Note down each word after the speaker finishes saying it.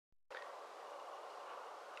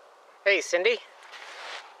Hey, Cindy.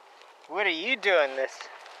 What are you doing this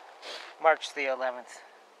March the 11th?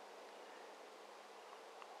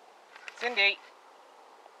 Cindy.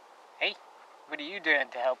 Hey, what are you doing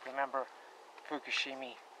to help remember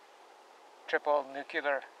Fukushima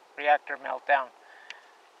Nuclear Reactor Meltdown?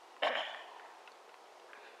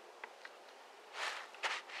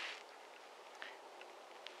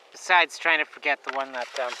 Besides trying to forget the one that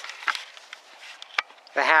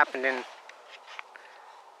happened in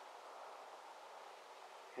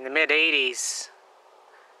the mid-80s,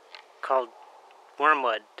 called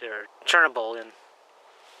Wormwood or Chernobyl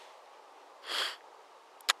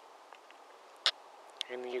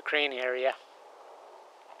in the Ukraine area.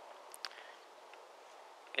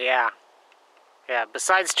 Yeah.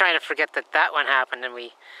 Besides trying to forget that one happened, and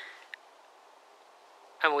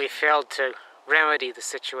we failed to remedy the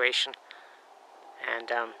situation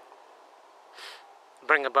and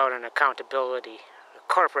bring about an accountability, a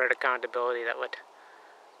corporate accountability that would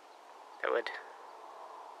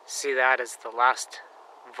see that as the last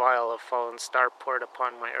vial of fallen star poured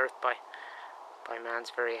upon my earth by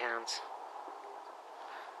man's very hands.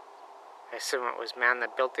 I assume it was man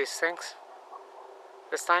that built these things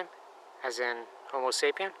this time, as in Homo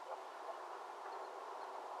sapien.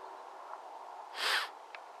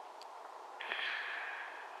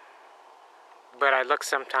 But I look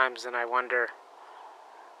sometimes and I wonder,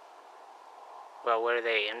 well, were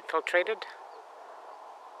they infiltrated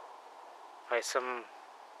by some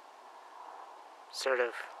sort of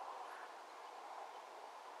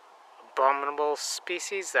abominable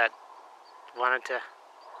species that wanted to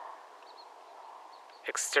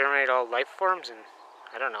exterminate all life forms, and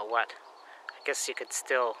I don't know what. I guess you could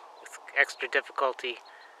still, with extra difficulty,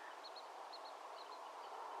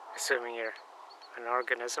 assuming you're an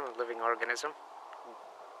organism, a living organism,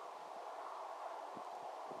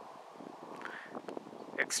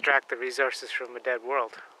 extract the resources from a dead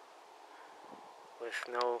world with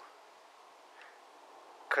no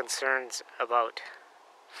concerns about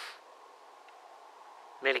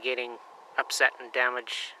mitigating upset and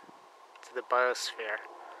damage to the biosphere.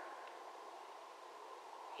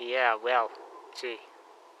 Yeah, well, gee.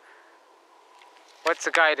 What's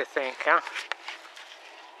a guy to think, huh?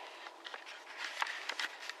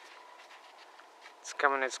 It's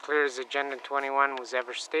coming as clear as Agenda 21 was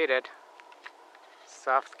ever stated.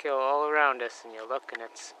 Soft kill all around us, and you look and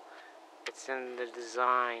it's in the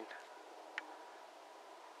design,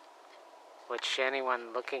 which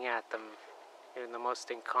anyone looking at them, even the most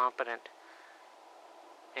incompetent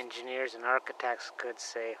engineers and architects, could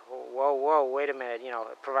say, whoa, wait a minute,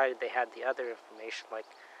 provided they had the other information, like,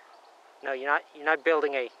 no, you're not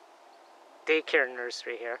building a daycare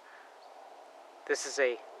nursery here. This is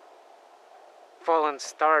a fallen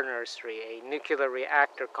star nursery, a nuclear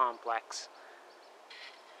reactor complex.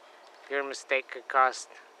 Your mistake could cost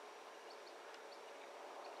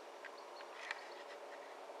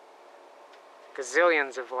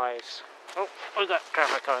gazillions of lives. Oh, we got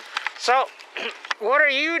traffic coming. So, what are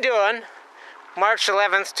you doing March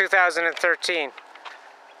 11th, 2013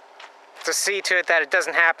 to see to it that it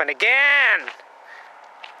doesn't happen again?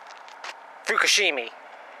 Fukushima,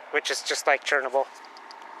 which is just like Chernobyl.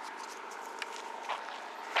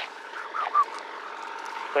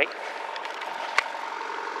 Wait.